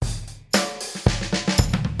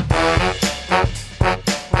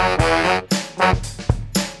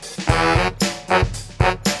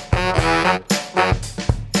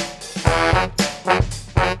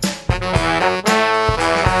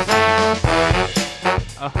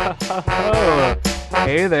Oh,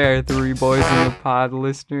 hey there, Three Boys in the Pod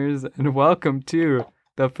listeners, and welcome to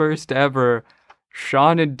the first ever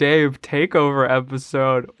Sean and Dave takeover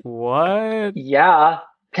episode. What? Yeah.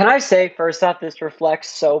 Can I say, first off, this reflects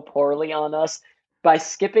so poorly on us by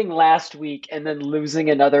skipping last week and then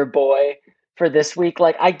losing another boy for this week.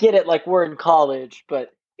 Like, I get it, like, we're in college,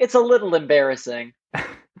 but it's a little embarrassing.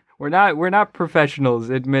 We're not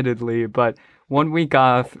professionals, admittedly, but 1 week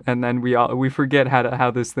off, and then we forget how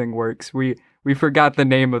this thing works. We forgot the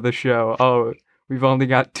name of the show. Oh, we've only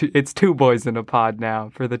got two. It's Two Boys in a Pod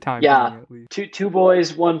now, for the time Yeah. being, at least. Two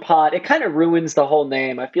boys, one pod. It kind of ruins the whole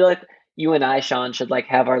name. I feel like you and I, Sean, should like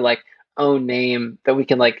have our like own name that we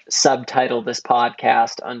can like subtitle this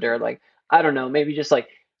podcast under, like, I don't know, maybe just like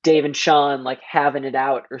Dave and Sean like having it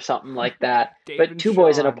out or something like that. Dave But and two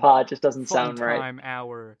boys in a Sean, pod just doesn't Fun sound right. Time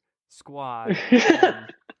Hour Squad.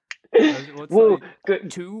 What's Woo, like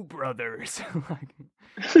good. two brothers?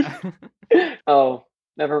 Oh,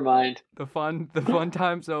 never mind. The fun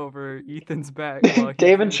time's over. Ethan's back. Well,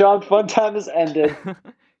 Dave and Sean fun time has ended.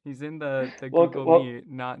 he's in the Well, Google well, Meet,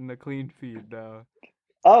 not in the clean feed though.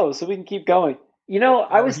 oh, so we can keep going. You know,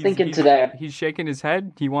 I Oh, was he's thinking he's today. he's shaking his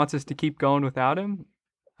head. He wants us to keep going without him.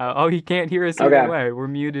 Oh, he can't hear us either Okay. way. We're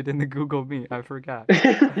muted in the Google Meet. I forgot.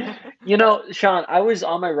 You know, Sean, I was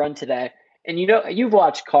on my run today, and you know, you've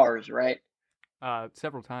watched Cars, right?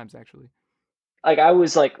 Several times actually. Like I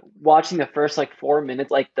was like watching the first like 4 minutes,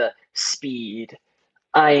 like the speed.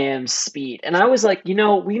 I am speed. And I was like, you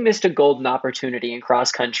know, we missed a golden opportunity in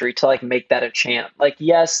cross country to like make that a chant. Like,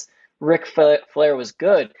 yes, Flair was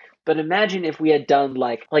good, but imagine if we had done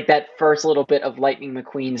like that first little bit of Lightning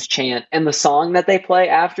McQueen's chant, and the song that they play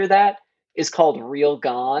after that is called Real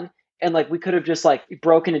Gone. And like we could have just like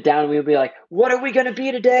broken it down and we would be like, what are we gonna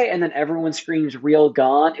be today? And then everyone screams Real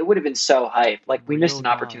Gone. It would have been so hype. Like we missed Real an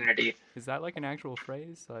gone. opportunity. Is that like an actual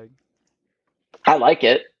phrase? Like, I like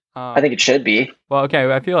it. I think it should be. Well,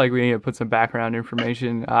 okay. I feel like we need to put some background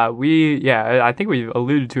information. I think we've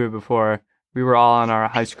alluded to it before. We were all on our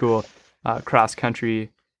high school cross country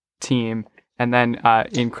team, and then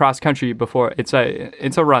in cross country before it's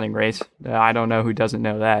a running race. I don't know who doesn't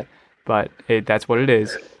know that, but that's what it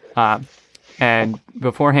is. And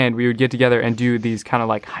beforehand, we would get together and do these kind of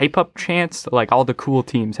like hype up chants. Like all the cool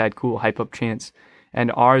teams had cool hype up chants,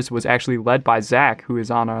 and ours was actually led by Zach, who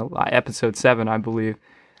is on our episode 7, I believe.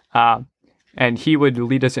 And he would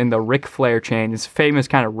lead us in the Ric Flair chain, this famous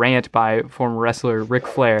kind of rant by former wrestler Ric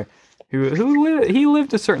Flair, he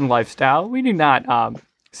lived a certain lifestyle. We do not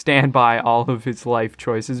stand by all of his life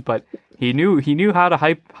choices, but he knew how to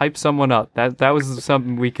hype someone up. That was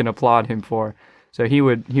something we can applaud him for. So he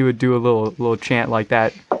would do a little chant like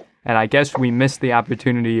that, and I guess we missed the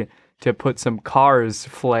opportunity to put some Cars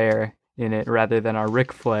Flair in it rather than our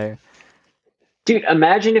Ric Flair. Dude,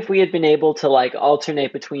 imagine if we had been able to like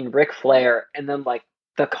alternate between Ric Flair and then like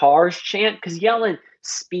the Cars chant, because yelling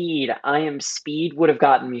 "Speed, I am Speed" would have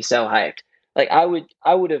gotten me so hyped. Like I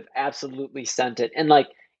would have absolutely sent it. And like,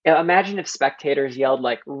 imagine if spectators yelled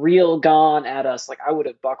like "Real Gone" at us. Like I would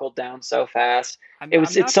have buckled down so fast. I'm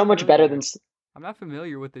It's not so much better than. familiar. I'm not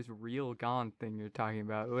familiar with this Real Gone thing you're talking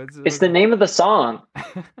about. It's the name of the song.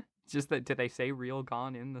 Just that, did they say Real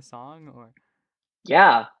Gone in the song, or?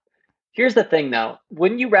 Yeah. Here's the thing though.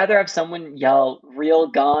 Wouldn't you rather have someone yell "Real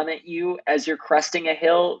Gone" at you as you're cresting a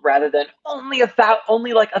hill rather than only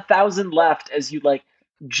like 1,000 left as you like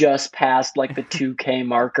just passed like the 2K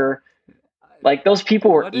marker? Like those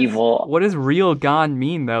people were evil. What does Real Gone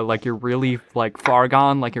mean though? Like you're really like far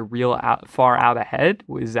gone, like you're far out ahead?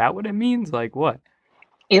 Is that what it means? Like what?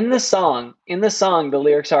 In the song, the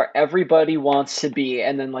lyrics are "Everybody wants to be,"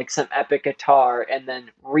 and then like some epic guitar, and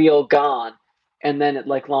then "Real Gone," and then it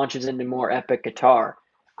like launches into more epic guitar.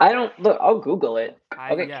 I don't look. I'll Google it.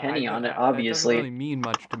 I'll get Kenny on it. That doesn't really Obviously, mean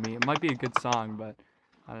much to me. It might be a good song, but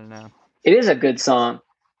I don't know. it is a good song.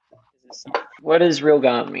 What does "Real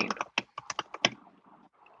Gone" mean?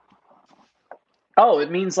 Oh,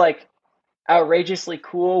 it means like outrageously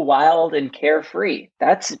cool, wild, and carefree.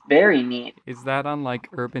 That's very neat. Is that on like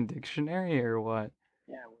Urban Dictionary or what?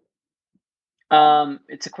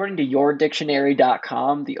 It's according to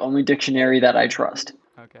yourdictionary.com, the only dictionary that I trust.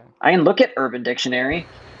 Okay. I can look at Urban Dictionary.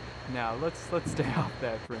 Now let's stay off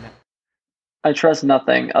that for now. I trust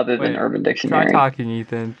nothing other than Wait, Urban try Dictionary. talking,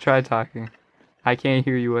 Ethan. Try talking. I can't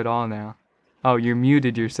hear you at all now. Oh, you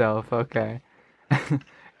muted yourself. Okay.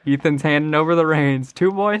 Ethan's handing over the reins.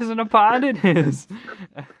 Two boys in a pod it is.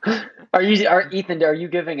 Ethan, are you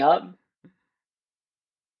giving up?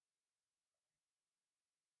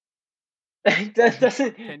 That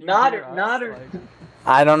doesn't Can you not hear us? not Like,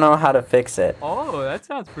 I don't know how to fix it. oh, that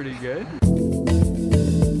sounds pretty good.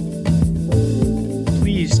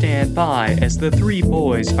 Please stand by as the three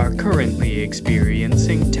boys are currently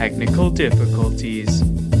experiencing technical difficulties.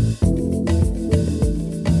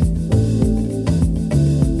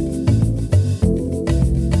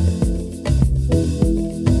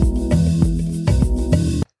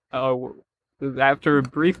 After a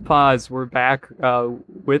brief pause, we're back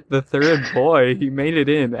with the third boy. He made it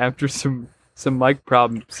in after some mic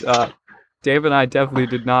problems. Dave and I definitely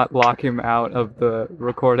did not lock him out of the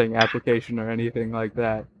recording application or anything like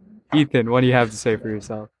that. Ethan, what do you have to say for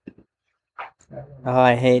yourself? Oh,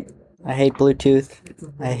 I hate Bluetooth.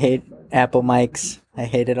 I hate Apple mics. I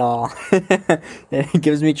hate it all. It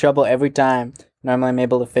gives me trouble every time. Normally I'm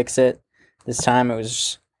able to fix it. This time it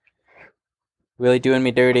was really doing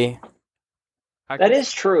me dirty. That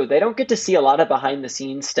is true. They don't get to see a lot of behind the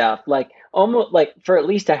scenes stuff. Like almost like for at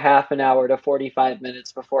least a half an hour to 45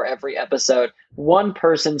 minutes before every episode, one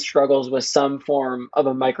person struggles with some form of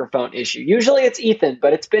a microphone issue. Usually it's Ethan,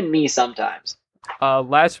 but it's been me sometimes.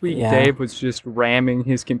 Last week, Yeah. Dave was just ramming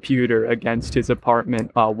his computer against his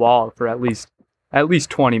apartment wall for at least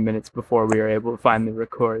 20 minutes before we were able to finally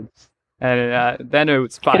record. And then it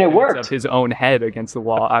was 5 And it minutes worked. of his own head against the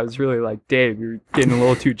wall. I was really like, Dave, you're getting a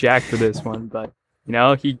little too jacked for this one. But, you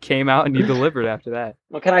know, he came out and he delivered after that.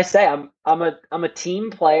 What can I say? I'm a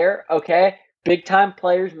team player, okay? Big time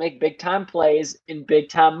players make big time plays in big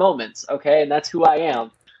time moments, okay? And that's who I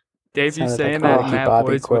am. Dave, you Sounded saying like a that in Rocky that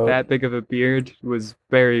Bobby voice quote. with that big of a beard was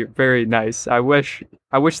very, very nice. I wish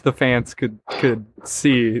the fans could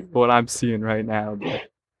see what I'm seeing right now, but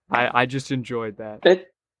I just enjoyed that.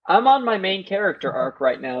 I'm on my main character arc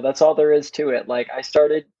right now. That's all there is to it. Like I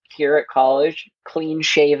started here at college, clean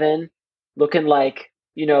shaven, looking like,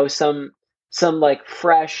 you know, some like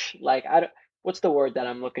fresh, like what's the word that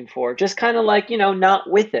I'm looking for? Just kind of like, you know, not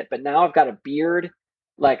with it, but now I've got a beard.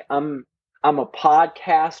 Like I'm a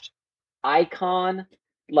podcast icon.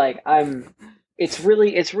 Like it's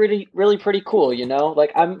really pretty cool, you know?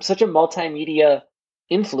 Like I'm such a multimedia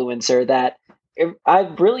influencer that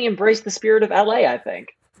I've really embraced the spirit of LA, I think.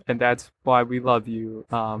 And that's why we love you.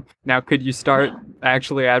 Now, could you start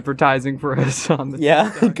actually advertising for us on the Yeah,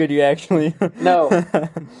 TikTok? could you actually? No,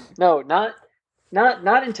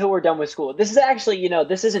 not until we're done with school. This is actually, you know,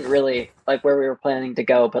 this isn't really like where we were planning to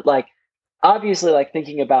go, but like obviously like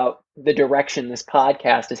thinking about the direction this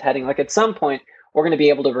podcast is heading, like at some point we're going to be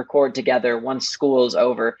able to record together once school is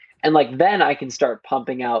over. And like then I can start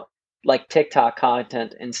pumping out like TikTok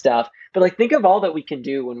content and stuff. But like think of all that we can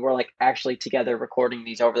do when we're like actually together recording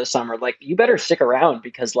these over the summer. Like you better stick around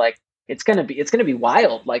because like it's gonna be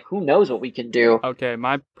wild. Like who knows what we can do. Okay,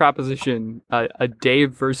 my proposition: a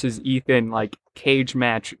Dave versus Ethan like cage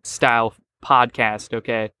match style podcast.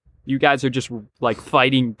 Okay, you guys are just like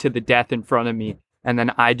fighting to the death in front of me, and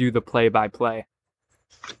then I do the play-by-play.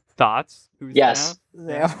 Thoughts? Who's Yes.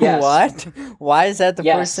 down? Yes. What? Why is that the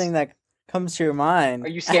Yes. first thing that comes to your mind? Are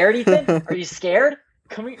you scared, Ethan? Are you scared?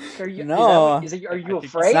 Come here. Are you? No. Are you I think It's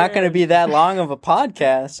afraid? not going to be that long of a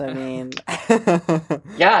podcast. I mean,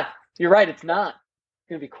 Yeah, you're right. It's not. It's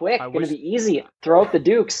gonna be quick. I It's gonna wish- be easy. Throw up the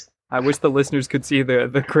dukes. I wish the listeners could see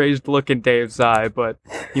the crazed look in Dave's eye, but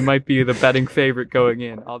he might be the betting favorite going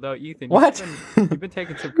in. Although Ethan, What? you've been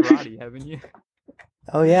taking some karate, haven't you?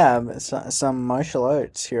 oh yeah, some martial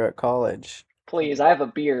arts here at college. Please, I have a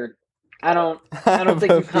beard. I don't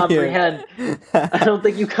think you comprehend. I don't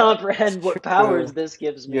think you comprehend what powers this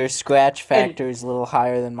gives me. Your scratch factor is a little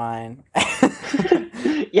higher than mine.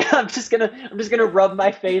 Yeah, I'm just gonna rub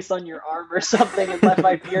my face on your arm or something and let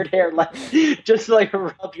my beard hair like just like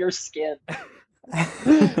rub your skin.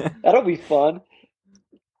 That'll be fun.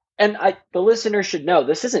 And the listener should know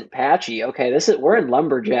this isn't patchy. Okay, we're in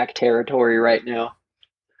lumberjack territory right now.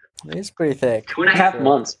 It's pretty thick. 2.5 Sure.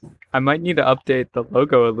 months. I might need to update the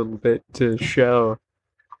logo a little bit to show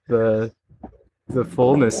the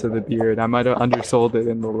fullness of the beard. I might have undersold it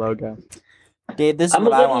in the logo. Dave, this is I'm a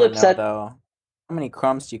what I little want to know upset- though. How many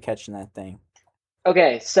crumbs do you catch in that thing?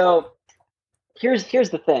 Okay, so here's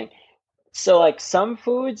the thing. So like some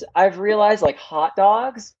foods I've realized like hot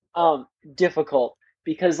dogs, difficult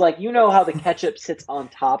because like you know how the ketchup sits on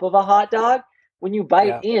top of a hot dog? When you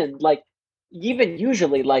bite in, like even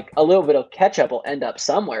usually like a little bit of ketchup will end up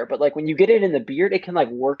somewhere, but like when you get it in the beard, it can like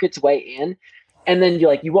work its way in and then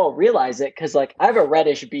you won't realize it because like I have a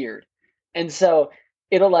reddish beard. And so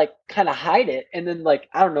it'll like kind of hide it, and then like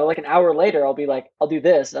I don't know, like an hour later, I'll be like, I'll do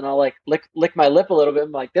this, and I'll like lick my lip a little bit.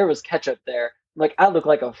 I'm like, there was ketchup there. I'm like I look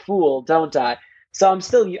like a fool, don't I? So I'm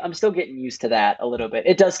still getting used to that a little bit.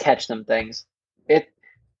 It does catch some things.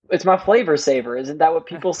 It's my flavor saver, isn't that what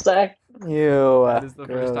people say? Ew. That is the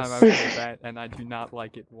first time I've heard that, and I do not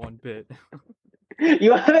like it one bit.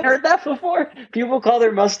 You haven't heard that before? People call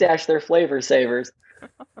their mustache their flavor savers.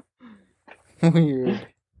 Weird.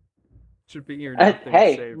 Should be your nothing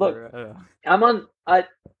Hey, saver. look, I'm on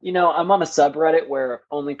I'm on a subreddit where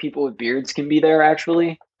only people with beards can be there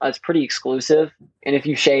actually. It's pretty exclusive. And if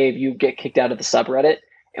you shave, you get kicked out of the subreddit.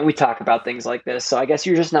 And we talk about things like this. So I guess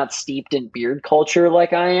you're just not steeped in beard culture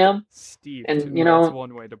like I am. Steeped. And That's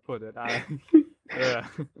one way to put it. Yeah.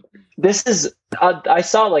 This is I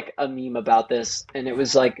saw like a meme about this, and it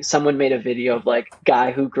was like someone made a video of like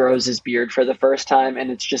guy who grows his beard for the first time, and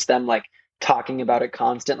it's just them like talking about it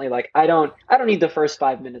constantly. Like I don't need the first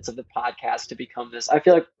 5 minutes of the podcast to become this. I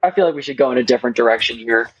feel like we should go in a different direction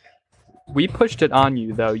here. We pushed it on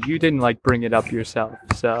you though. You didn't like bring it up yourself,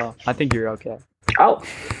 so I think you're okay. Oh,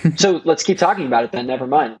 so let's keep talking about it then. Never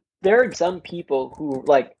mind. There are some people who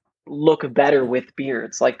like look better with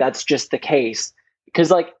beards. Like that's just the case because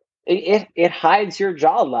like it hides your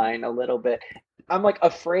jawline a little bit. I'm like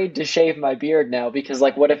afraid to shave my beard now because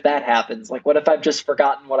like what if that happens? Like what if I've just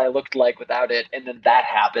forgotten what I looked like without it and then that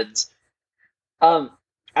happens?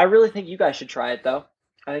 I really think you guys should try it though.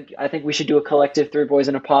 I think we should do a collective Three Boys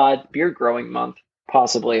in a Pod beard growing month,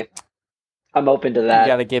 possibly. I'm open to that.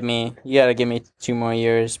 You gotta give me 2 more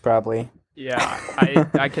years, probably. Yeah,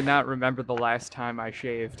 I cannot remember the last time I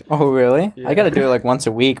shaved. Oh, really? Yeah. I gotta do it like once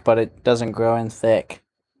a week, but it doesn't grow in thick.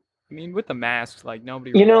 I mean, with the mask, like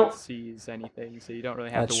nobody You really know- sees anything, so you don't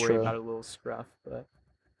really have That's to worry true. about a little scruff. But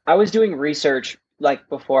I was doing research like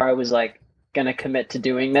before I was like gonna commit to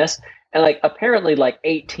doing this, and like apparently like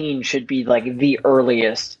 18 should be like the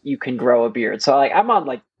earliest you can grow a beard. So like I'm on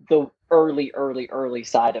like the early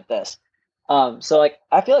side of this. So like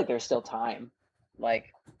I feel like there's still time.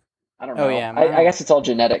 Like I don't know. Oh, yeah, I guess it's all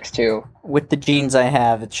genetics too. With the genes I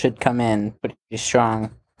have, it should come in pretty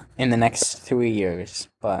strong in the next 3 years.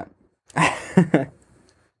 But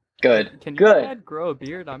Good. can your Good. dad grow a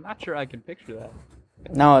beard? I'm not sure I can picture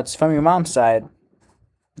that. no, it's from your mom's side.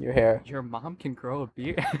 Your hair. Your mom can grow a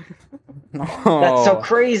beard. No, That's so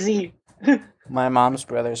crazy. my mom's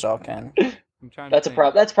brothers all can. I'm trying to That's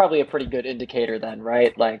think. That's probably a pretty good indicator then,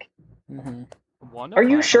 right? Like Hmm. One of are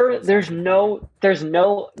you my sure uncles there's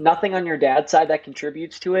actually- nothing on your dad's side that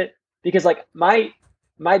contributes to it? Because like my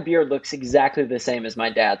beard looks exactly the same as my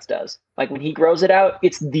dad's does. Like when he grows it out,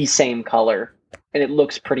 it's the same color and it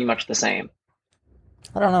looks pretty much the same.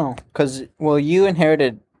 I don't know, cause well, you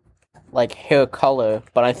inherited like hair color,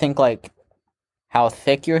 but I think like how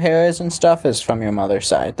thick your hair is and stuff is from your mother's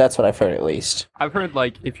side. That's what I've heard at least. I've heard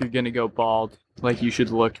like if you're gonna go bald, like you should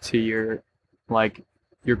look to your like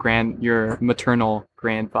your maternal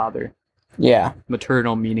grandfather. Yeah.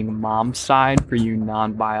 Maternal meaning mom's side for you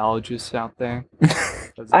non-biologists out there.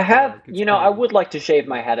 'Cause I it's, have, like, it's you know, I pretty- would like to shave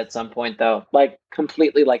my head at some point though, like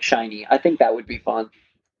completely like shiny. I think that would be fun.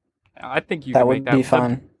 I think you That can would make that be the-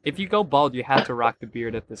 fun. If you go bald, you have to rock the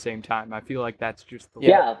beard at the same time. I feel like that's just the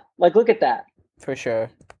Yeah, like look at that. For sure.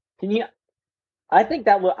 Can you? I think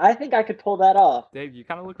I could pull that off. Dave, you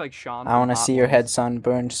kind of look like Sean. I from want to Hot see your head Ones.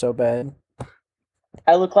 sunburned so bad.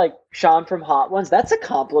 I look like Sean from Hot Ones. That's a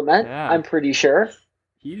compliment. Yeah. I'm pretty sure.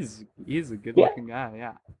 He's a good-looking guy.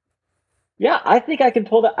 Yeah. Yeah, I think I can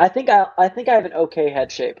pull that. I think I have an okay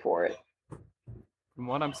head shape for it. From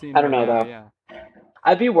what I'm seeing, I don't right know, now, though. Yeah.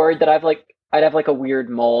 I'd be worried that I'd have like a weird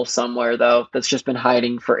mole somewhere though that's just been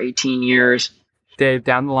hiding for 18 years. Dave,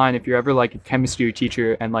 down the line, if you're ever like a chemistry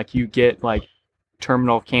teacher and like you get like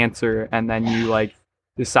terminal cancer and then you like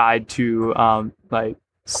decide to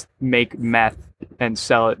make meth and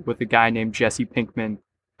sell it with a guy named Jesse Pinkman,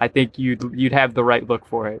 I think you'd have the right look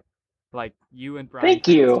for it. Like you and Brian Thank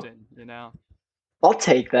you. Cranston, you know. I'll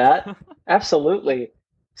take that. Absolutely.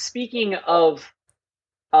 Speaking of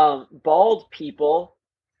bald people,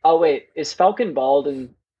 oh wait, is Falcon bald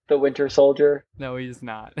in The Winter Soldier? No, he's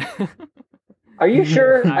not. Are you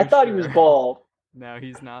sure? I I'm thought he was sure. bald. No,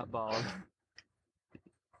 he's not bald.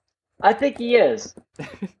 I think he is.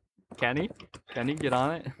 Kenny? Kenny, get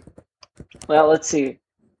on it. Well, let's see.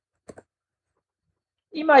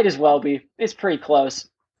 He might as well be. It's pretty close.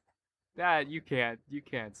 That you can't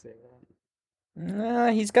say that. Nah,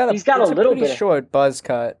 he's got a He's got it's a little pretty bit of- short buzz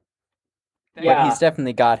cut, Yeah. but he's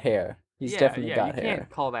definitely got hair. He's Yeah, definitely yeah, got you hair. can't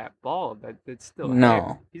call that bald. That's still No.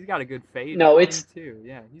 hair. He's got a good fade. No, on him, it's- too.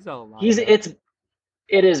 Yeah, he's all alive.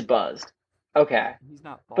 It is buzzed. Okay. He's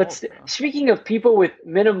not bald. But though. speaking of people with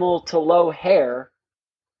minimal to low hair,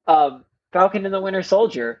 Falcon and the Winter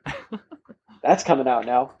Soldier, that's coming out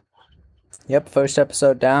now. Yep, first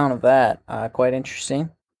episode down of that. Quite interesting.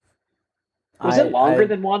 Was it longer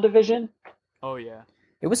than WandaVision? Oh yeah.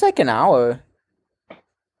 It was like an hour.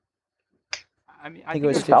 I mean, I think think it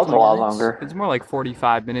was It felt a 50 lot minutes. longer. it's more like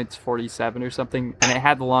 45 minutes, 47 or something, and it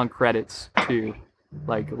had the long credits too,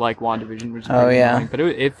 like WandaVision, which is Oh, pretty yeah. annoying, but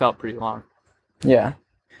it felt pretty long. Yeah.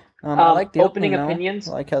 I like the Opening opening, though. opinions?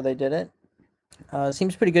 I like how they did it. It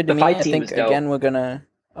seems pretty good to The me. fight I scene think was dope. again we're gonna.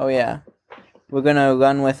 Oh yeah, we're gonna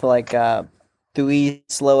run with like 3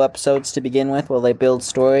 slow episodes to begin with, while they build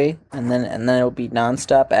story, and then it'll be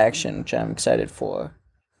nonstop action, which I'm excited for.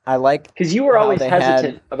 I like Because you were how always they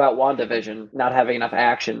hesitant about WandaVision not having enough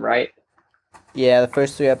action, right? the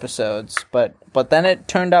first 3 episodes, but then it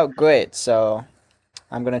turned out great, so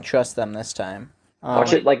I'm gonna trust them this time.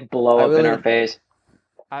 Watch it like blow I up in really- our face.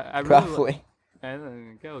 I really Probably.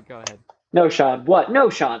 go ahead. No, Sean. What? No,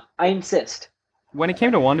 Sean. I insist. When it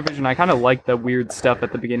came to WandaVision, I kind of liked the weird stuff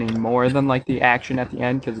at the beginning more than like the action at the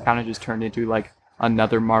end, because it kind of just turned into like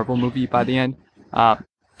another Marvel movie by the end.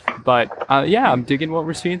 But yeah, I'm digging what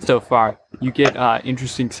we're seeing so far. You get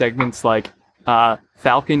interesting segments like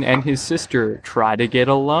Falcon and his sister try to get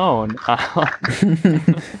alone,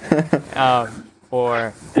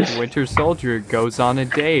 or Winter Soldier goes on a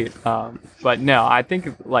date. But no, I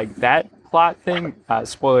think like that plot thing.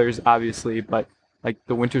 Spoilers, obviously, but like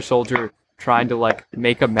the Winter Soldier trying to like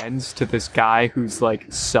make amends to this guy whose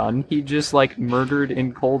like son he just like murdered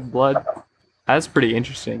in cold blood. That's pretty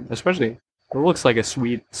interesting, especially. It looks like a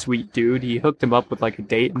sweet dude. He hooked him up with like a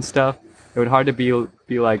date and stuff. It would hard to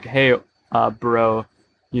be like, hey, bro,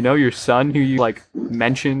 you know your son who you like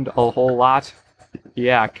mentioned a whole lot?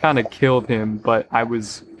 Yeah, I kind of killed him, but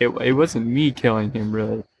it wasn't me killing him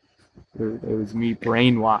really. It was me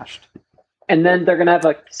brainwashed. And then they're gonna have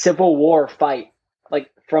a Civil War fight, like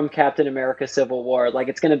from Captain America: Civil War. Like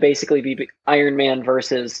it's gonna basically be Iron Man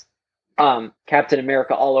versus Captain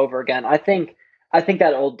America all over again. I think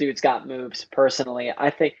that old dude's got moves. Personally, I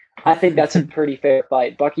think that's a pretty fair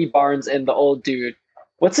fight. Bucky Barnes and the old dude.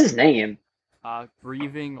 What's his name?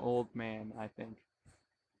 Grieving old man, I think.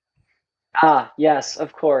 Ah, yes,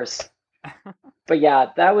 of course. But yeah,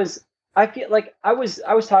 that was. I feel like I was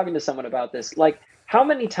talking to someone about this. Like, how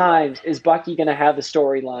many times is Bucky gonna have a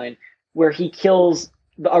storyline where he kills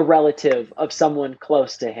a relative of someone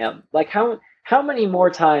close to him? Like, how many more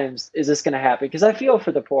times is this gonna happen? Because I feel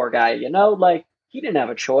for the poor guy. You know, like he didn't have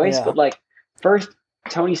a choice, Yeah. but like first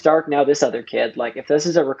Tony Stark, now this other kid. Like, if this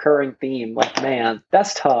is a recurring theme, like man,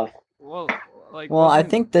 that's tough. Well, like. Well, I wasn't-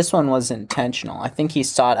 think this one was intentional. I think he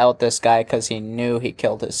sought out this guy because he knew he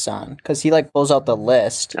killed his son. Because he like pulls out the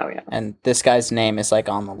list, Oh yeah. and this guy's name is like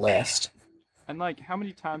on the list. And like, how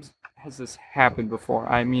many times has this happened before?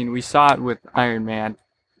 I mean, we saw it with Iron Man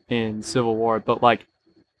in Civil War, but like,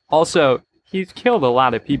 also he's killed a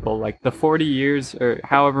lot of people. Like the 40 years or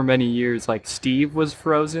however many years, like Steve was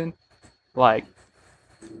frozen. Like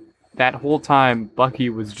that whole time, Bucky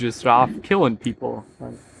was just off killing people.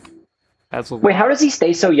 Like, that's a Wait, how does he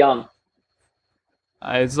stay so young?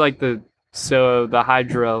 it's like the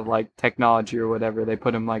Hydra like technology or whatever. They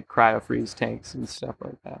put him like cryo freeze tanks and stuff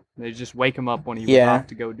like that. They just wake him up when he was Yeah. off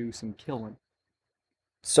to go do some killing.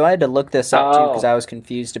 So I had to look this up too because Oh. I was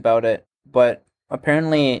confused about it. But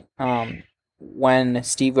apparently, when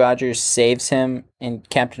Steve Rogers saves him in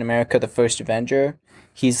Captain America: The First Avenger,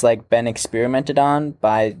 he's like been experimented on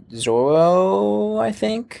by Zorro, I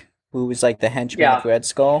think, who was like the henchman Yeah. of Red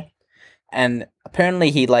Skull, and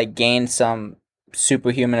apparently he like gained some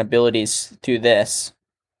superhuman abilities through this,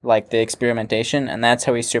 like the experimentation, and that's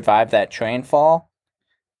how he survived that train fall.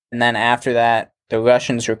 And then after that, the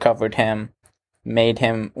Russians recovered him, made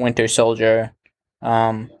him Winter Soldier,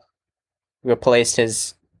 replaced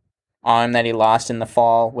his arm that he lost in the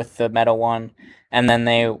fall with the metal one, and then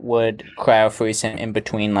they would cryo freeze him in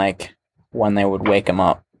between, like when they would wake him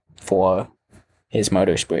up for his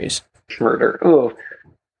murder sprees. Murder. Ooh,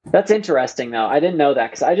 that's interesting though. I didn't know that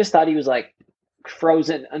because I just thought he was like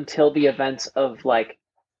frozen until the events of like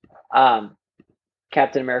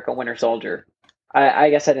Captain America: Winter Soldier. I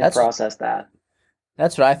guess I didn't That's- process that.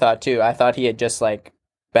 That's what I thought too. I thought he had just like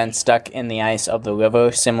been stuck in the ice of the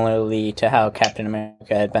river, similarly to how Captain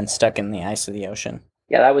America had been stuck in the ice of the ocean.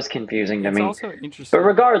 Yeah, that was confusing to It's me. also interesting. But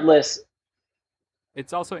regardless,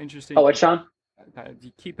 It's also interesting. oh, what, Sean?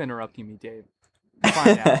 You keep interrupting me, Dave.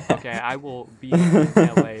 Find out. Okay, I will be in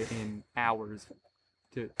LA in hours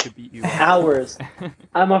to beat you up. Hours.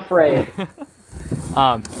 I'm afraid.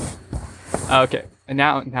 Okay. And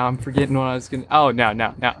now I'm forgetting what I was gonna. Oh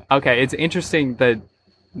no. Okay, it's interesting the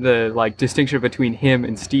like distinction between him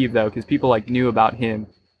and Steve though, because people like knew about him.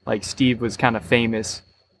 Like Steve was kind of famous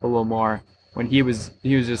a little more when he was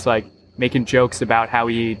just like making jokes about how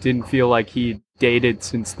he didn't feel like he dated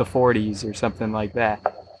since the 40s or something like that.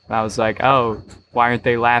 And I was like, oh, why aren't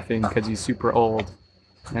they laughing? Because he's super old.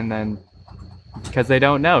 And then because they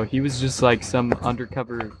don't know. He was just like some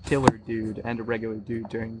undercover killer dude and a regular dude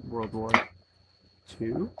during World War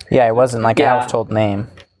II. Yeah, it wasn't like a Yeah. household name.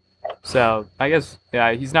 So I guess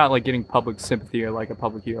he's not like getting public sympathy or like a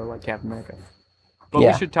public hero like Captain America. But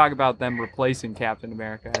Yeah. we should talk about them replacing Captain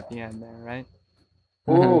America at the end there, right?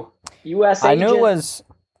 Ooh, U.S. I agent.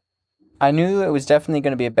 knew it was definitely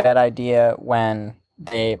going to be a bad idea when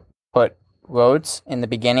they put Rhodes in the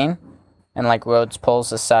beginning, and like Rhodes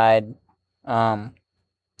pulls aside Falcon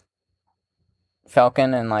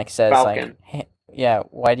and like says Falcon. like, hey, yeah,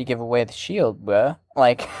 why'd you give away the shield, bruh?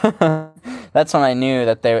 Like, that's when I knew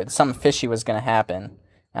that something fishy was going to happen.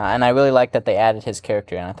 And I really liked that they added his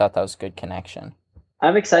character, and I thought that was a good connection.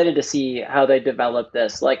 I'm excited to see how they develop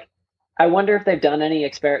this. Like, I wonder if they've done any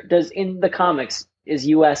in the comics, is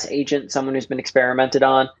U.S. agent someone who's been experimented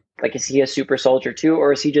on? Like, is he a super soldier too,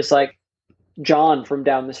 or is he just like John from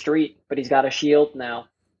down the street, but he's got a shield now,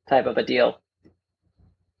 type of a deal?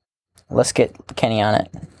 Let's get Kenny on it.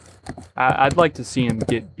 I'd like to see him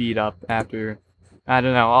get beat up after, I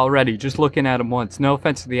don't know, already. Just looking at him once. No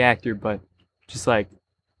offense to the actor, but just like,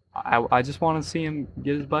 I just want to see him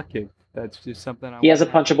get his butt kicked. That's just something He has a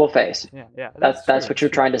punchable face. Yeah. That's true. what you're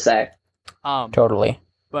trying to say. Totally.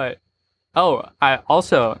 But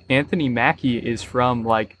Anthony Mackie is from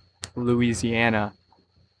like Louisiana,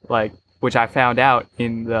 like, which I found out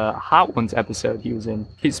in the Hot Ones episode he was in.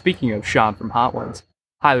 Speaking of Sean from Hot Ones,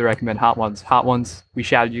 highly recommend Hot Ones. Hot Ones, we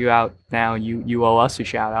shouted you out. Now you owe us a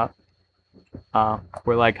shout out.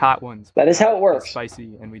 We're like Hot Ones. That is how it works. It's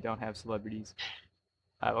spicy, and we don't have celebrities.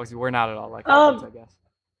 We're not at all like Hot Ones, I guess.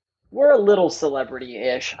 We're a little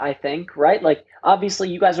celebrity-ish, I think, right? Like, obviously,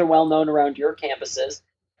 you guys are well known around your campuses,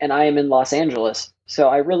 and I am in Los Angeles. So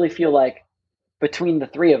I really feel like between the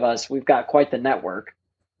three of us, we've got quite the network.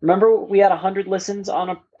 Remember we had 100 listens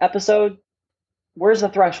on an episode? Where's the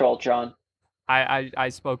threshold, John? I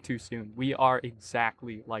spoke too soon. We are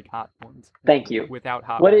exactly like Hot Ones. Thank you. Without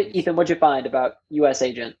Hot What Ones. Ethan, what'd you find about U.S.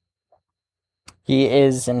 Agent? He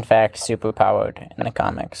is, in fact, superpowered in the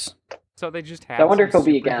comics. So they just have I wonder if some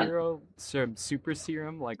he'll be again. superhero, some super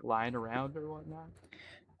serum like lying around or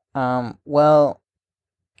whatnot? Well,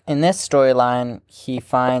 in this storyline, he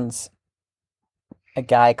finds a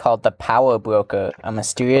guy called the Power Broker, a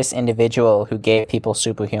mysterious individual who gave people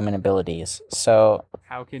superhuman abilities. So,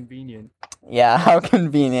 How convenient. yeah, how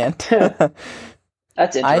convenient.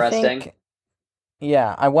 That's interesting. I think,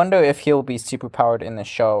 yeah, I wonder if he'll be superpowered in the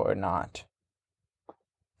show or not.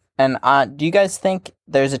 And do you guys think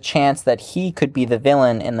there's a chance that he could be the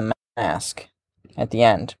villain in the mask at the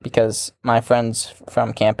end? Because my friends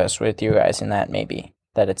from campus were theorizing that maybe,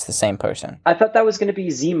 that it's the same person. I thought that was going to be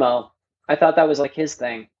Zemo. I thought that was like his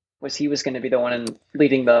thing. He was going to be the one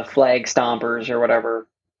leading the flag stompers or whatever.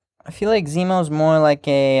 I feel like Zemo's more like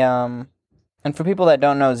a, and for people that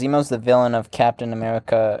don't know, Zemo's the villain of Captain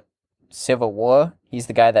America Civil War. He's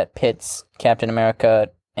the guy that pits Captain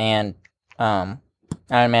America and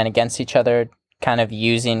Iron Man against each other, kind of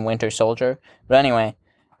using Winter Soldier. But anyway,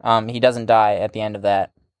 he doesn't die at the end of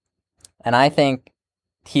that. And I think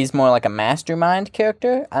he's more like a mastermind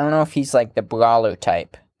character. I don't know if he's like the brawler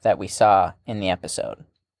type that we saw in the episode.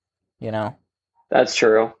 You know? That's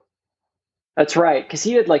true. That's right, because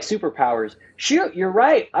he had like superpowers. Shoot, you're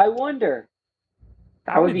right. I wonder.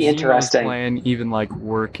 That would be Zemo's interesting. plan even like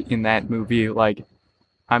work in that movie? Like,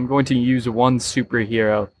 I'm going to use one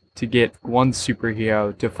superhero to get one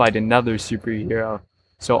superhero to fight another superhero,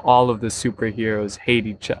 so all of the superheroes hate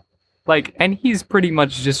each other. Like, and he's pretty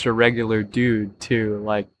much just a regular dude too.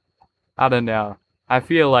 Like, I don't know. I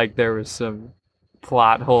feel like there was some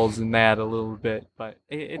plot holes in that a little bit, but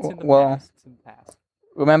it's in the past. It's in the past.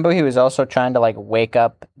 Remember, he was also trying to like wake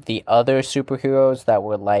up the other superheroes that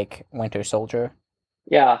were like Winter Soldier.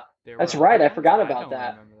 Yeah, There that's were right. I other forgot ones? about don't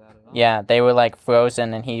that. remember that at all. Yeah, they were like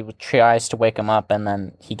frozen, and he tries to wake them up, and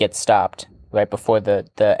then he gets stopped right before the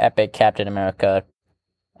epic Captain America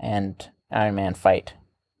and Iron Man fight.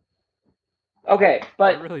 Okay,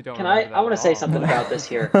 but I really don't can remember that I want to at say all. something about this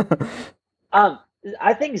here.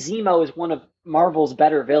 I think Zemo is one of Marvel's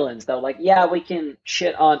better villains, though. Like, yeah, we can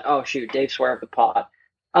shit on. Oh shoot, Dave swear up the pod.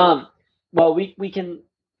 Well, we can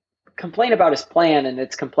complain about his plan and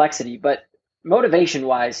its complexity, but motivation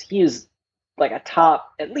wise, he is like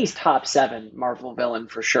at least top 7 Marvel villain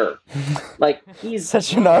for sure. Like, he's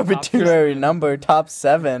Such an arbitrary number, top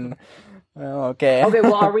 7. Oh, okay. okay.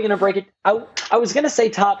 Well, are we gonna break it? I was gonna say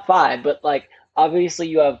top 5, but like obviously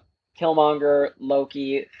you have Killmonger,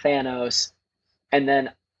 Loki, Thanos, and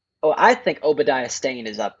then I think Obadiah Stane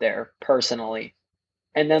is up there personally.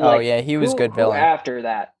 And then Oh, yeah, he was good villain. After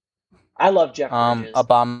that, I love Jeff Bridges.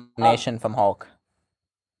 Abomination from Hulk.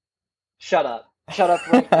 Shut up. Shut up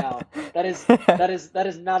right now. That is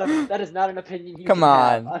not an opinion you Come can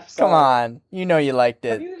have. on. I'm Come sorry. on. You know you liked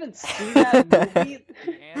Have it. you even seen that movie?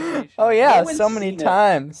 The animation. Oh yeah, No one's so many seen it.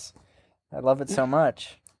 times. I love it so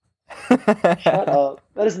much. Shut up.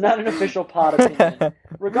 That is not an official pod opinion.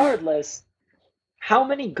 Regardless, how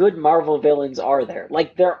many good Marvel villains are there?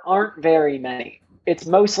 Like, there aren't very many. It's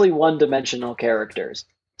mostly one-dimensional characters.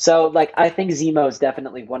 So, like, I think Zemo is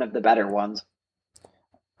definitely one of the better ones.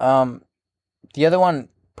 The other one,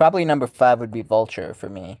 probably number 5, would be Vulture for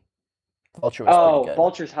me. Vulture was pretty good.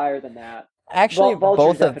 Vulture's higher than that. Actually,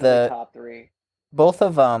 Vulture's definitely top 3. both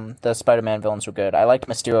of the Spider-Man villains were good. I liked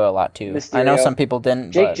Mysterio a lot too. I know Mysterio. some people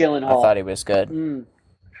didn't, Jake but Gyllenhaal. I thought he was good. Mm.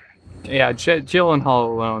 Yeah, Gyllenhaal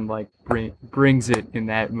alone like brings it in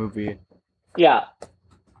that movie. Yeah.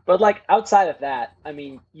 But, like, outside of that, I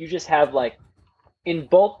mean, you just have, like, in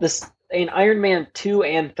Iron Man 2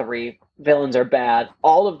 and 3, villains are bad.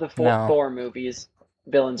 All of the No. Thor movies,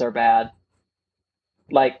 villains are bad.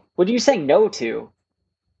 Like, what are you saying no to?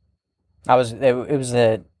 It was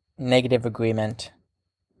a negative agreement.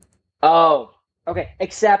 Oh, okay.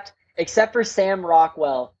 Except for Sam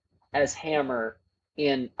Rockwell as Hammer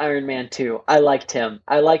in Iron Man 2. I liked him.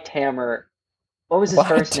 I liked Hammer. What was his What?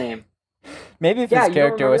 first name? Maybe if Yeah, his you don't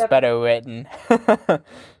character remember was that? better written.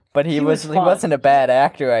 But he was he fun. wasn't a bad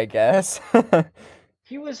actor, I guess.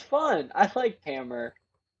 He was fun. I liked Hammer.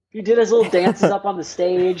 He did his little dances up on the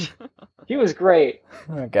stage. He was great.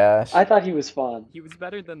 Oh gosh. I thought he was fun. He was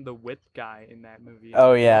better than the whip guy in that movie. Oh,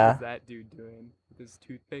 What yeah. was that dude doing with his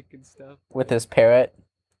toothpick and stuff? With his parrot.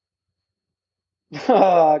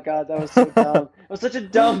 Oh god, that was so dumb. It was such a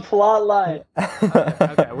dumb plot line.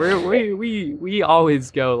 Okay, we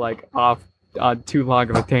always go like off on too long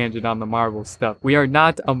of a tangent on the Marvel stuff. We are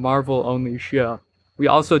not a Marvel only show. We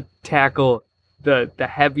also tackle the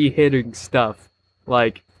heavy hitting stuff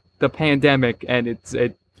like the pandemic and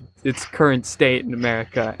its current state in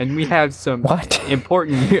America, and we have some What?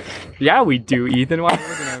 important. Yeah, we do, Ethan. Why are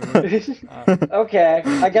you looking at me? Okay,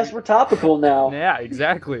 I guess we're topical now. Yeah,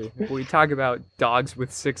 exactly. We talk about dogs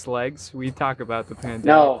with 6 legs. We talk about the pandemic.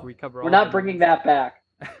 No, we cover we're all not the bringing movies. that back.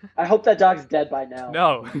 I hope that dog's dead by now.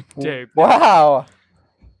 No, Dave. Wow.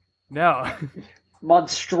 No.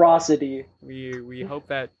 Monstrosity. We hope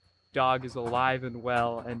that dog is alive and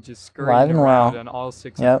well and just Alive scurrying and around well. on all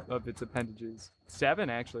 6 Yep. of its appendages. 7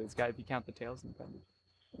 actually. It's got if you count the tails and appendage.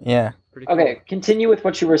 Yeah. Pretty cool. Okay, continue with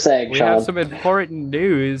what you were saying, We Sean. have some important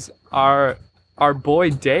news. Our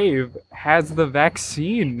boy Dave has the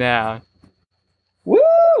vaccine now. Woo!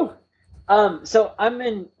 So I'm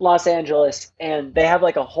in Los Angeles, and they have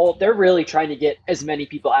like they're really trying to get as many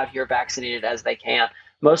people out here vaccinated as they can.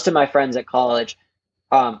 Most of my friends at college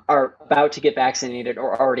are about to get vaccinated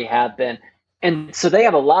or already have been. And so they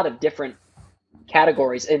have a lot of different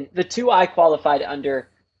categories. And the 2 I qualified under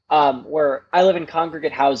were I live in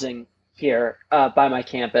congregate housing here by my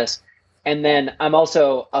campus. And then I'm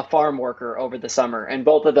also a farm worker over the summer. And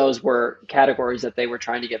both of those were categories that they were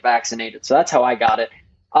trying to get vaccinated. So that's how I got it.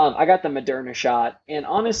 I got the Moderna shot. And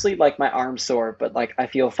honestly, like, my arm's sore, but like I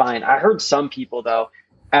feel fine. I heard some people, though,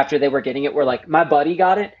 after they were getting it, were like, my buddy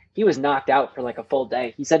got it. He was knocked out for like a full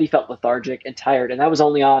day. He said he felt lethargic and tired. And that was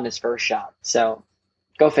only on his first shot. So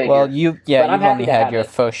go figure. Well, But you've I'm happy only to had have your it.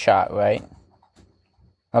 first shot, right?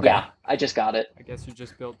 Okay. Yeah, I just got it. I guess you're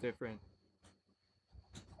just built different.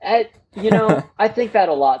 I think that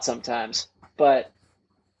a lot sometimes, but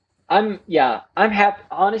I'm happy.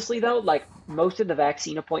 Honestly, though, like, most of the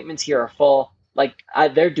vaccine appointments here are full. Like,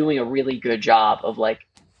 they're doing a really good job of like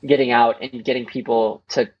getting out and getting people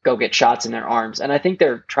to go get shots in their arms, and I think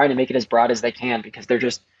they're trying to make it as broad as they can because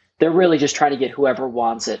they're really just trying to get whoever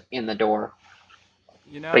wants it in the door.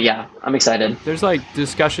 You know. But yeah, I'm excited. There's like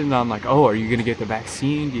discussion on like, oh, are you gonna get the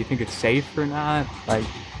vaccine? Do you think it's safe or not? Like,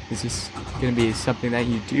 is this gonna be something that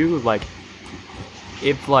you do? Like,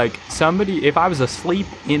 if I was asleep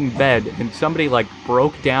in bed and somebody like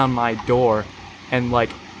broke down my door and like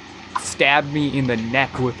stabbed me in the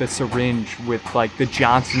neck with a syringe with like the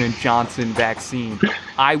Johnson & Johnson vaccine,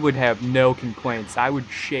 I would have no complaints. I would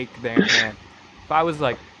shake their hand. If I was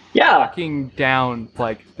like Yeah, walking down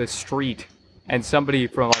like the street and somebody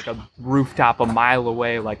from like a rooftop a mile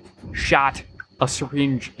away like shot a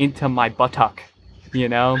syringe into my buttock,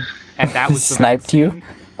 and that was the Sniped you? vaccine,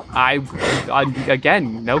 I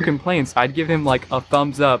again, no complaints. I'd give him like a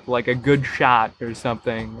thumbs up, like a good shot or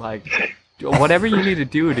something, like whatever you need to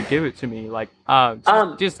do to give it to me. Like,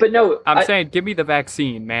 just but no, I'm saying, give me the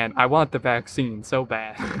vaccine, man. I want the vaccine so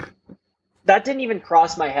bad. that didn't even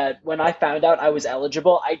cross my head when I found out I was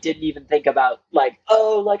eligible. I didn't even think about like,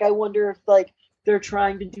 oh, like I wonder if like they're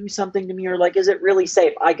trying to do something to me, or like, is it really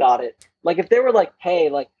safe? I got it. Like, if they were like, hey,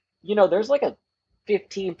 like, there's like a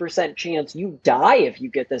 15% chance you die if you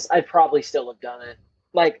get this, I'd probably still have done it.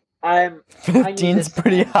 Like, I need 15's this.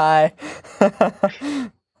 pretty high.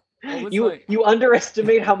 What was You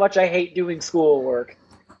underestimate how much I hate doing schoolwork.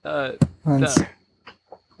 That's-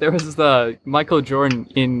 There was the Michael Jordan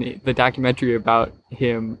in the documentary about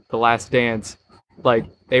him, The Last Dance. Like,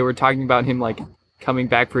 they were talking about him, like, coming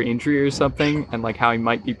back for injury or something, and, like, how he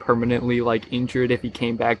might be permanently, like, injured if he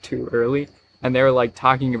came back too early. And they were, like,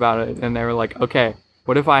 talking about it, and they were like, okay,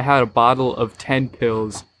 what if I had a bottle of 10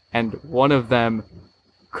 pills, and one of them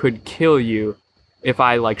could kill you? If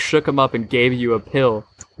I, like, shook them up and gave you a pill,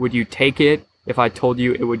 would you take it if I told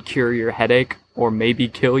you it would cure your headache, or maybe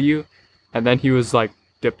kill you? And then he was like,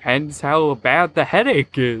 depends how bad the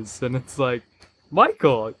headache is. And it's like,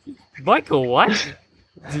 Michael, what?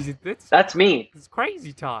 That's me. It's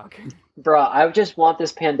crazy talk. Bruh, I just want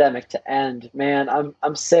this pandemic to end, man.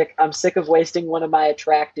 I'm sick. I'm sick of wasting one of my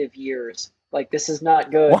attractive years. Like, this is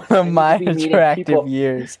not good. One I of need to my be meeting attractive people.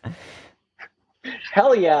 years.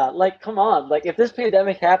 Hell yeah. Like, come on. Like, if this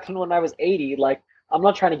pandemic happened when I was 80, like, I'm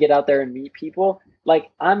not trying to get out there and meet people.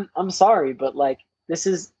 Like, I'm sorry, but like,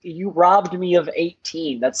 you robbed me of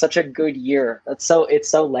 18. That's such a good year. It's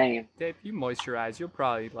so lame. If you moisturize, you'll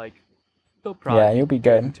probably You'll be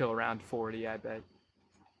good. until around 40, I bet.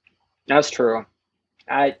 That's true.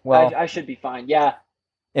 I should be fine. Yeah.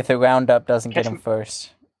 If the roundup doesn't Catch get him me-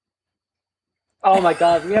 first. Oh my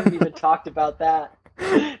God, we haven't even talked about that.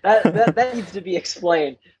 That needs to be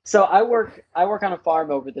explained. So I work on a farm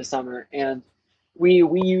over the summer, and I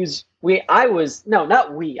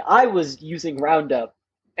was using Roundup,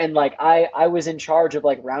 and like I was in charge of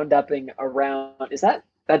like rounduping around.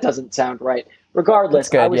 That doesn't sound right. Regardless, That's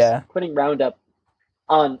good, I was yeah. putting Roundup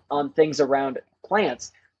on things around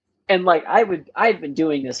plants. And like I had been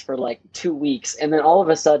doing this for like 2 weeks, and then all of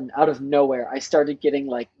a sudden, out of nowhere, I started getting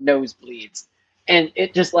like nosebleeds, and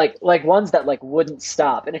it just like ones that like wouldn't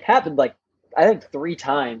stop, and it happened like I think 3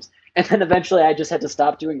 times, and then eventually I just had to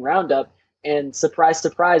stop doing Roundup, and surprise,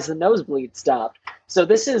 surprise, the nosebleed stopped. So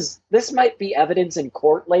this might be evidence in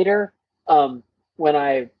court later, when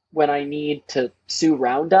I need to sue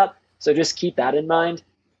Roundup. So just keep that in mind.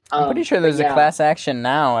 I'm pretty sure there's but a yeah. class action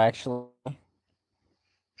now, actually.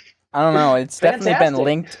 I don't know. It's definitely been Fantastic.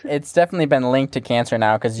 linked. It's definitely been linked to cancer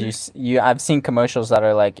now because I've seen commercials that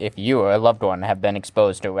are like, if you or a loved one have been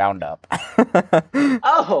exposed to Roundup.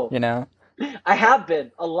 Oh, You know. I have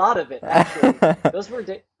been a lot of it actually. Those were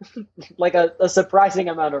like a surprising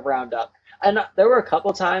amount of Roundup, and there were a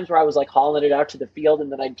couple times where I was like hauling it out to the field,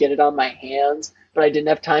 and then I'd get it on my hands, but I didn't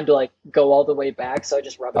have time to like go all the way back, so I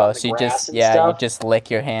just rub it on the So you grass just and you stuff. just lick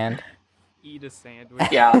your hand. Eat a sandwich.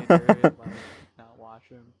 Yeah. Later, like, not wash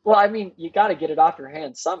them. Well, I mean, you got to get it off your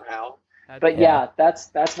hands somehow. But Yeah. yeah,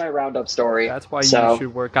 that's my Roundup story. That's why So- you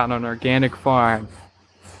should work on an organic farm.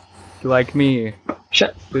 Like me.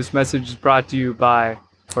 Shut. This message is brought to you by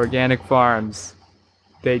Organic Farms.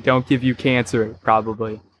 They don't give you cancer,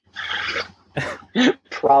 probably.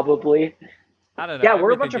 Probably. I don't know. Yeah,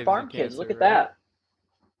 we're a everything bunch of gives farm you kids. cancer, Look at right? that.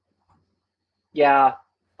 Yeah,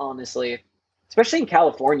 honestly. Especially in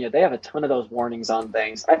California, they have a ton of those warnings on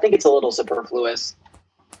things. I think it's a little superfluous.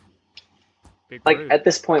 Big Like, word. at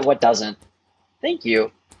this point, what doesn't? Thank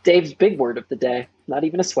you. Dave's big word of the day. Not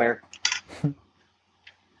even a swear.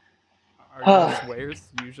 Are swears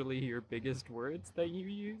usually your biggest words that you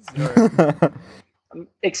use? Or... I'm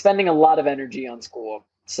expending a lot of energy on school.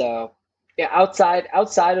 So, yeah, outside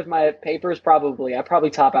of my papers, I probably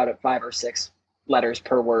top out at 5 or 6 letters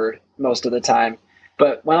per word most of the time.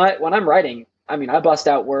 But when I'm writing, I mean, I bust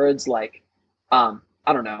out words like, I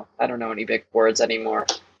don't know any big words anymore.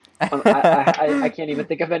 I can't even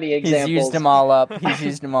think of any examples. He's used them all up.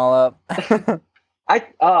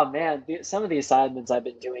 Oh man, some of the assignments I've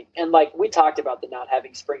been doing, and like we talked about the not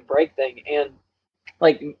having spring break thing, and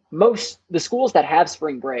like the schools that have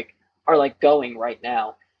spring break are like going right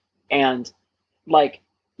now, and like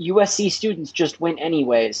USC students just went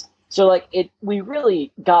anyways. So like we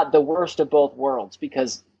really got the worst of both worlds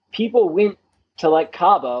because people went to like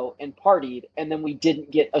Cabo and partied, and then we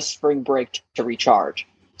didn't get a spring break to recharge.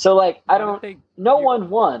 So like no one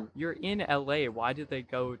won. You're in LA. Why did they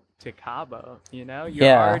go to Cabo? You know, you're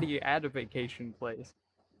Yeah. already at a vacation place.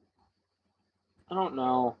 I don't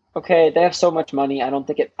know. Okay, they have so much money. I don't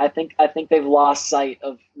think it. I think they've lost sight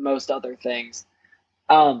of most other things.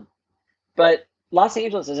 But Los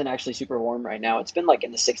Angeles isn't actually super warm right now. It's been like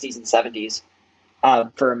in the 60s and 70s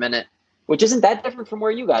for a minute, which isn't that different from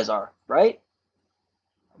where you guys are, right?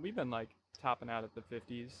 We've been like topping out at the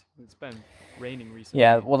 50s. It's been raining recently.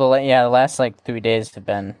 Yeah, well, the last like 3 days have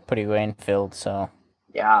been pretty rain filled. So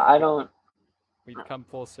Yeah, I don't. We've come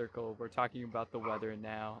full circle. We're talking about the weather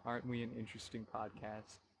now. Aren't we an interesting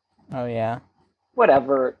podcast? oh yeah,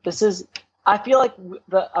 Whatever. This is. I feel like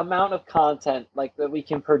the amount of content like that we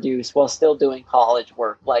can produce while still doing college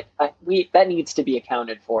work, like that needs to be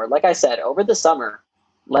accounted for. Like I said, over the summer,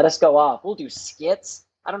 let us go off. We'll do skits.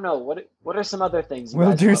 I don't know what are some other things.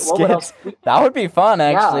 we'll do what else? skits. That would be fun,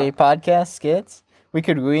 actually. Podcast skits. We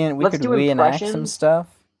could Let's could do reenact some impressions. stuff.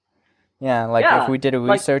 Yeah, like Yeah, if we did a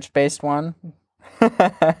like- research based one.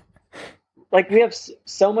 Like we have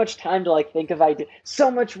so much time to like think of ideas,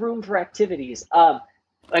 so much room for activities.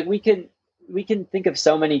 Like we can think of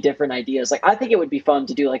so many different ideas. Like I think it would be fun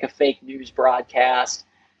to do like a fake news broadcast,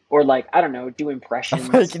 or like I don't know, do impressions.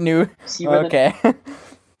 Fake news. See where the- Okay.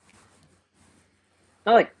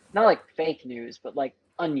 not like fake news, but like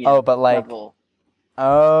onion. Oh, but like- level.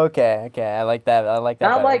 Okay. I like that. I like that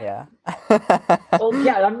Not better. like- Yeah. Well,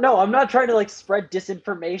 yeah, I'm not trying to like spread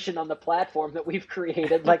disinformation on the platform that we've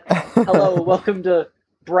created. Like, hello, welcome to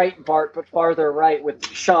Breitbart, but farther right with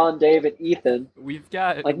Sean, David, Ethan. We've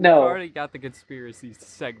got Like, we've no. already got the conspiracy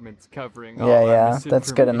segments covering all Yeah, our yeah,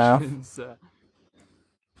 that's good enough. misinformation,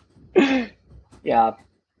 so-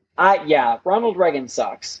 Yeah, Ronald Reagan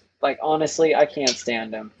sucks. Like, honestly, I can't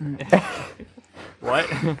stand him. What?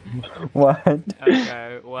 What?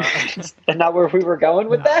 Okay, well. Is that where we were going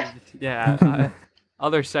with that? Yeah.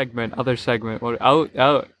 Other segment. What?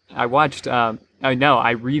 I watched.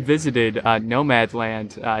 I revisited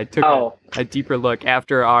Nomadland. I took a deeper look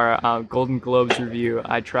after our Golden Globes review.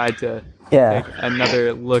 I tried to Yeah. take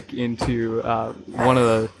another look into one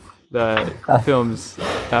of the films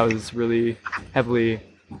that was really heavily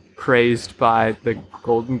praised by the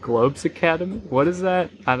Golden Globes Academy. What is that?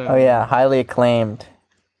 I don't know. Oh yeah, highly acclaimed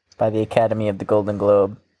by the Academy of the Golden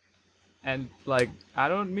Globe. And like, I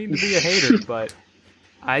don't mean to be a hater, but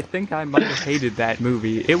I think I might have hated that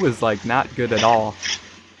movie. It was like not good at all.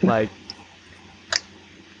 Like,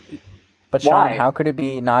 But Sean, Why? how could it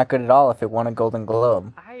be not good at all if it won a Golden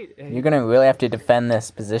Globe? You're gonna really have to defend this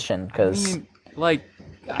position because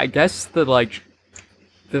I guess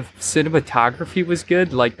the cinematography was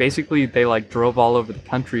good. Like, basically, they like drove all over the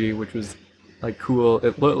country, which was like cool.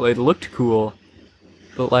 It looked cool,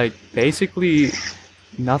 but like basically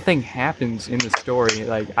nothing happens in the story.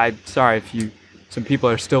 Like, I'm sorry if some people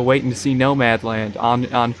are still waiting to see Nomadland on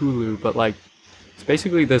Hulu, but like it's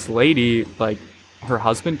basically this lady, like her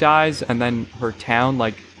husband dies and then her town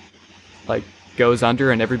like goes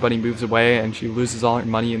under and everybody moves away and she loses all her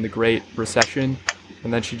money in the Great Recession,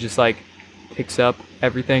 and then she just like picks up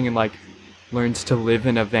everything and like learns to live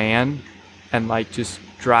in a van and like just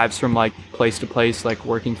drives from like place to place, like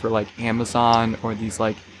working for like Amazon or these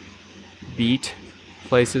like beet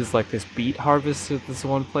places, like this beet harvest at this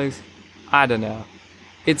one place. I don't know.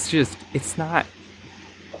 It's not.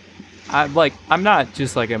 I'm not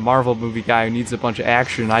just like a Marvel movie guy who needs a bunch of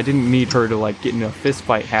action. I didn't need her to like get in a fist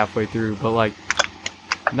fight halfway through, but like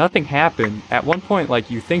nothing happened. At one point,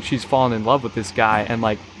 like you think she's fallen in love with this guy and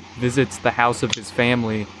like visits the house of his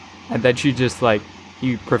family, and then she just like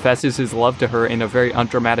he professes his love to her in a very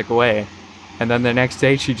undramatic way, and then the next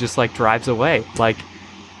day she just like drives away. Like,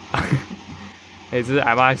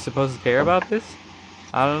 am I supposed to care about this?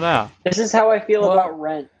 I don't know. This is how I feel Well- about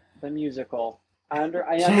Rent, the musical. I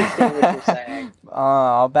understand what you're saying.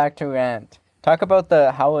 I'll back to Rent. Talk about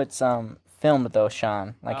how it's filmed though,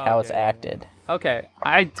 Sean. Like how it's Okay. acted. Okay,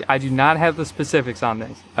 I do not have the specifics on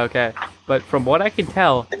this, okay? But from what I can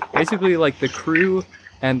tell, basically, like, the crew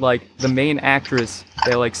and, like, the main actress,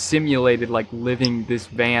 they, like, simulated, like, living this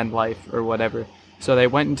van life or whatever. So they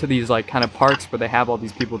went into these, like, kind of parks where they have all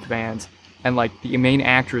these people with vans, and, like, the main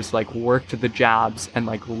actress, like, worked the jobs and,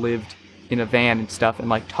 like, lived in a van and stuff and,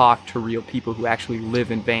 like, talked to real people who actually live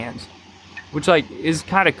in vans. Which, like, is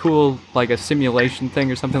kind of cool, like, a simulation thing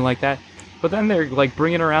or something like that. But then they're like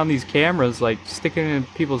bringing around these cameras, like sticking in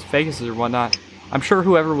people's faces or whatnot. I'm sure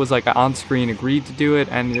whoever was like on screen agreed to do it,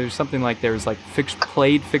 and there's something like there's like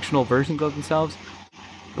played fictional versions of themselves.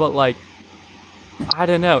 But like, I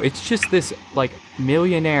don't know. It's just this like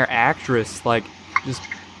millionaire actress like just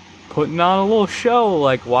putting on a little show,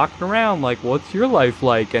 like walking around, like what's your life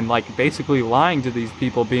like, and like basically lying to these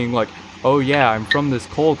people, being like, oh yeah, I'm from this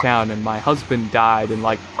coal town and my husband died and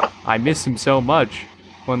like I miss him so much.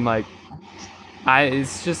 When like.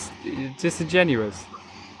 It's just disingenuous.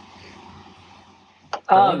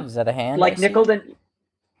 Is that a hand? Like I see? nickel and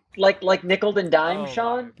like nickel and dime, Oh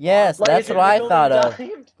Sean. Yes, Like, that's is it what I nickel thought and of.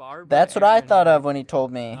 dime? Barbara That's what I Aaron. thought of when he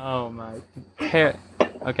told me. Oh my.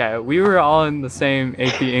 Okay, we were all in the same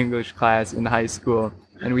AP English class in high school,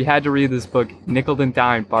 and we had to read this book, Nickel and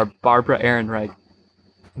Dime, by Barbara Ehrenreich.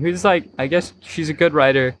 Who's like, I guess she's a good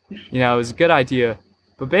writer, you know, it was a good idea,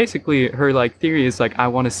 but basically her like theory is like, I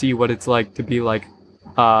want to see what it's like to be like,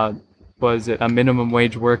 was it a minimum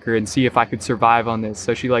wage worker and see if I could survive on this.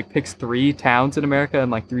 So she like picks 3 towns in America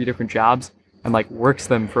and like 3 different jobs and like works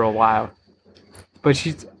them for a while. But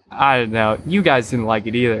I don't know, you guys didn't like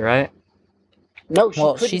it either, right? No, she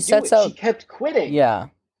Well, couldn't she do sets it. out- She kept quitting. Yeah.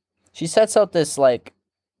 She sets out this, like,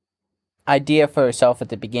 idea for herself at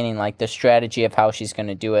the beginning, like, the strategy of how she's going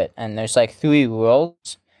to do it. And there's, like, 3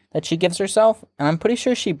 rules that she gives herself. And I'm pretty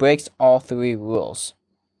sure she breaks all 3 rules.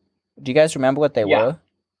 Do you guys remember what they Yeah. were?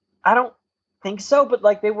 I don't think so, but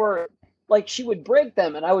like they were like she would break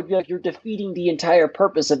them and I would be like, you're defeating the entire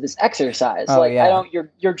purpose of this exercise. Oh, like yeah. I don't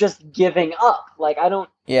you're just giving up. Like I don't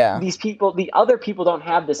Yeah. the other people don't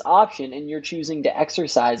have this option and you're choosing to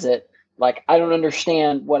exercise it. Like I don't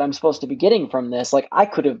understand what I'm supposed to be getting from this. Like I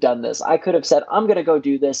could have done this. I could have said I'm gonna go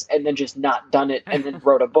do this and then just not done it and then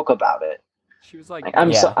wrote a book about it. She was like, Like,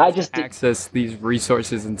 I'm so- I just did, access these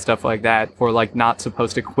resources and stuff like that, or like not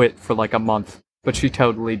supposed to quit for like a month, but she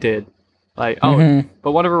totally did. Like, Mhm.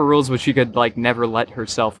 but one of her rules was she could like never let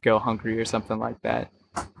herself go hungry or something like that.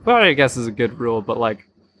 But I guess is a good rule, but like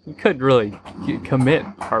you could really commit,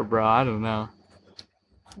 Barbara. I don't know.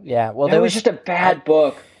 Yeah. Well, it there was just a bad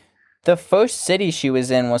book. the first city she was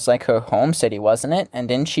in was, like, her home city, wasn't it? And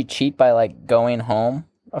didn't she cheat by, like, going home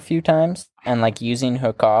a few times and, like, using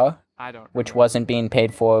her car, I don't. which remember. wasn't being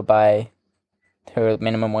paid for by her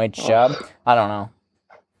minimum wage job? I don't know.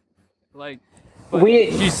 Like, but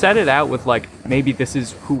We- she set it out with like, maybe this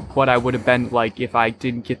is what I would have been like if I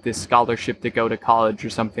didn't get this scholarship to go to college or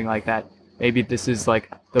something like that. Maybe this is like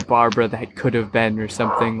the Barbara that could have been or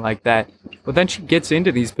something like that. But then she gets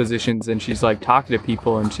into these positions and she's like talking to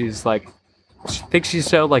people and she's like, she thinks she's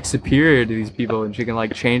so like superior to these people and she can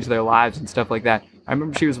like change their lives and stuff like that. I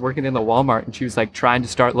remember she was working in the Walmart and she was like trying to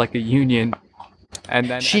start like a union, and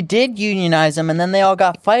then She did unionize them, and then they all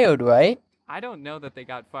got fired, right? I don't know that they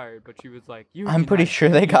got fired, but she was like, I'm pretty "Unionize, sure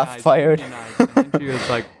they got unionize, fired." unionize." And then she was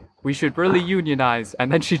like, we should really unionize.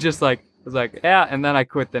 And then she just like was like, yeah, and then I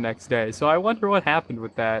quit the next day. So I wonder what happened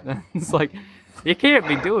with that. It's like, you can't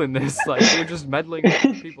be doing this. Like, you're just meddling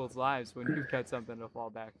with people's lives when you've got something to fall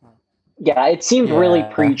back on. Yeah, it seemed really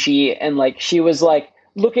Yeah. preachy and like she was like,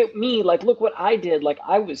 look at me, like look what I did. Like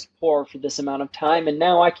I was poor for this amount of time and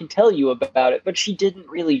now I can tell you about it, but she didn't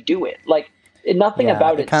really do it. Like nothing Yeah,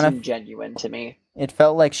 about it it kind of- seemed genuine to me. It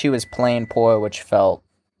felt like she was playing poor, which felt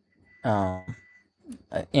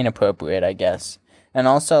inappropriate, I guess. And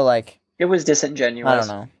also, like, It was disingenuous. I don't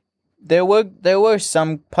know. There were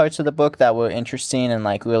some parts of the book that were interesting and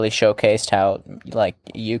like really showcased how like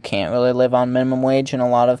you can't really live on minimum wage in a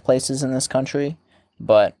lot of places in this country.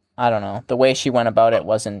 But I don't know. The way she went about it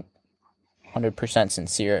wasn't 100%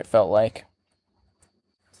 sincere, it felt like.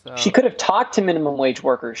 So, She could have talked to minimum wage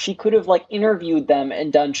workers. She could have like interviewed them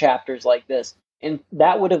and done chapters like this. And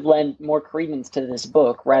that would have lent more credence to this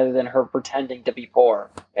book rather than her pretending to be poor,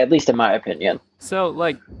 at least in my opinion. So,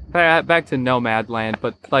 like, back to Nomadland,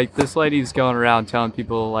 but, like, this lady's going around telling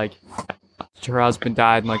people, like, her husband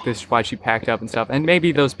died and, like, this is why she packed up and stuff. And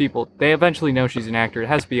maybe those people, they eventually know she's an actor. It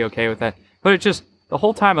has to be okay with that. But it just, the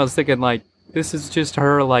whole time I was thinking, like, this is just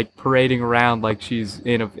her, like, parading around like she's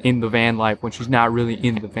in the van life when she's not really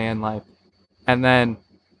in the van life. And then,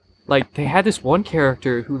 like, they had this one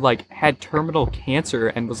character who, like, had terminal cancer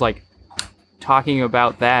and was, like, talking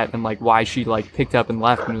about that and like why she like picked up and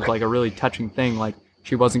left, and it was like a really touching thing. Like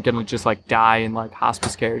she wasn't gonna just like die in like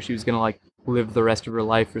hospice care, she was gonna like live the rest of her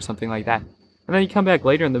life or something like that. And then you come back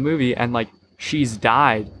later in the movie and like she's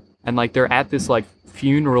died and like they're at this like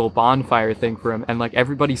funeral bonfire thing for him and like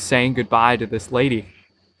everybody's saying goodbye to this lady.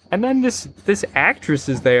 And then this actress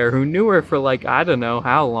is there who knew her for like I don't know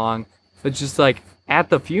how long, but just like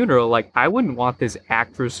at the funeral, like I wouldn't want this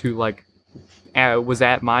actress who like was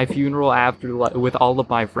at my funeral after with all of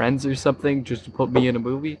my friends or something just to put me in a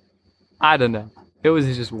movie. I don't know. It was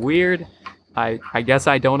just weird. I guess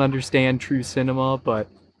I don't understand true cinema, but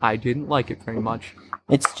I didn't like it very much.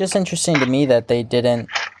 It's just interesting to me that they didn't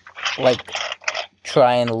like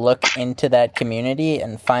try and look into that community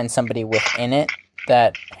and find somebody within it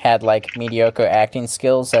that had like mediocre acting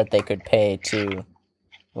skills that they could pay to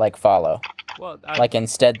like follow. Well, Like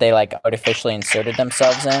instead they like artificially inserted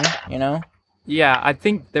themselves in, you know? yeah, I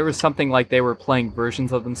think there was something like they were playing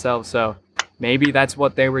versions of themselves, so maybe that's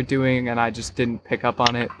what they were doing and I just didn't pick up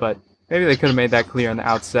on it, but maybe they could have made that clear on the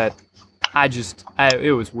outset.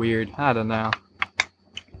 It was weird. I don't know.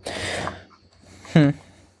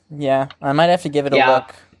 Yeah, I might have to give it a Yeah.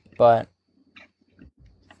 look, but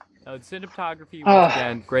Cinematography, once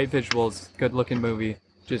again, great visuals, good looking movie.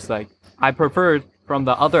 Just like I preferred from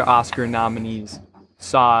the other Oscar nominees.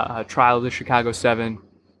 Saw Trial of the Chicago 7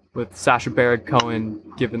 with Sacha Baron Cohen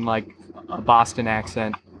given like a Boston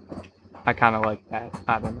accent. I kind of like that.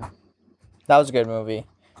 I don't know. that was a good movie.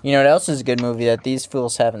 You know what else is a good movie that these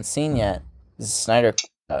fools haven't seen yet? Is the Snyder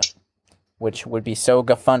Cut, which would be so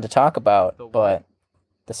fun to talk about, The what? but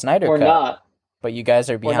the Snyder Or Cut. not. But you guys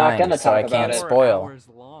are We're not behind, gonna so I talk about can't it. 4 spoil. hours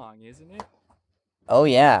long, isn't it? Oh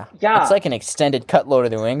yeah, Yeah. it's like an extended cut Lord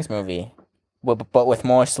of the Rings movie, but with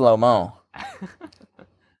more slow mo.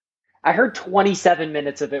 I heard 27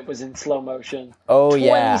 minutes of it was in slow motion. Oh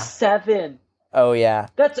yeah, 27. oh yeah.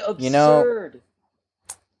 That's absurd. You know-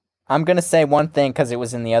 I'm gonna say one thing because it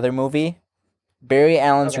was in the other movie. Barry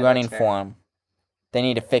Allen's Okay, running that's fair. form. They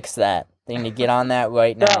need to fix that. They need to get on that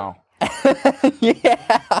right No. now.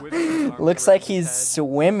 Yeah, With his arms looks around like his he's head.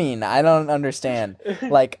 swimming. I don't understand.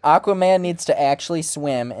 Like Aquaman needs to actually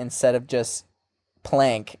swim instead of just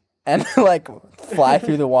plank and like fly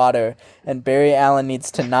through the water. And Barry Allen needs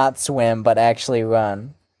to not swim but actually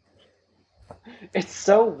run. It's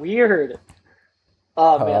so weird.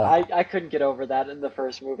 Oh man, Uh. I couldn't get over that in the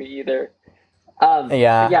first movie either.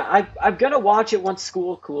 Yeah. Yeah, I'm gonna watch it once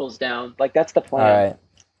school cools down. Like that's the All plan. right,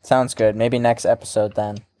 sounds good. Maybe next episode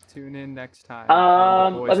then. Tune in next time.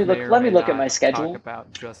 Let me look at my schedule. Talk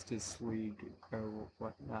about Justice League or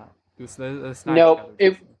whatnot. The Nope, Cut it-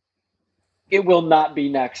 edition. It will not be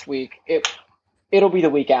next week. It'll be the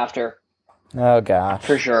week after Oh gosh.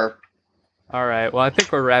 for sure. All right. Well, I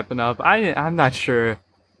think we're wrapping up. I'm not sure.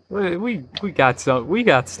 We got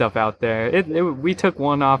stuff out there. We took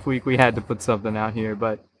one off week. We had to put something out here,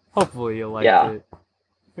 but hopefully you liked Yeah. it.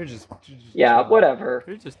 We're just Yeah, chilling. whatever.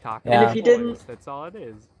 We're just talking. Yeah. And if you boys. didn't- That's all it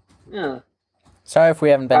is. Yeah. Sorry if we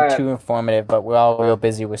haven't been Alright. too informative, but we're all real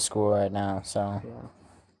busy with school right now. So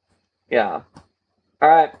Yeah. All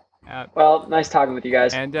right. Uh, Well, nice talking with you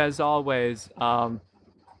guys. and as always,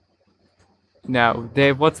 now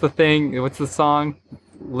Dave, what's the thing? What's the song?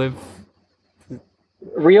 Live.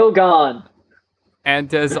 Real gone.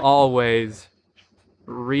 And as always,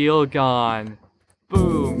 real gone.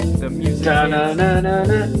 Boom. The music.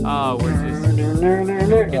 Da-na-na-na-na. Oh, we're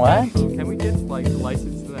just. what? Can we get like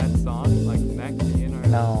license to that song, like Mac in or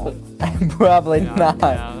No, probably Yeah, not.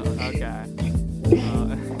 yeah, okay.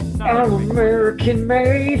 It's not I'm like a big- American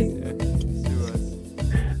made.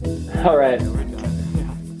 Sue us. All right.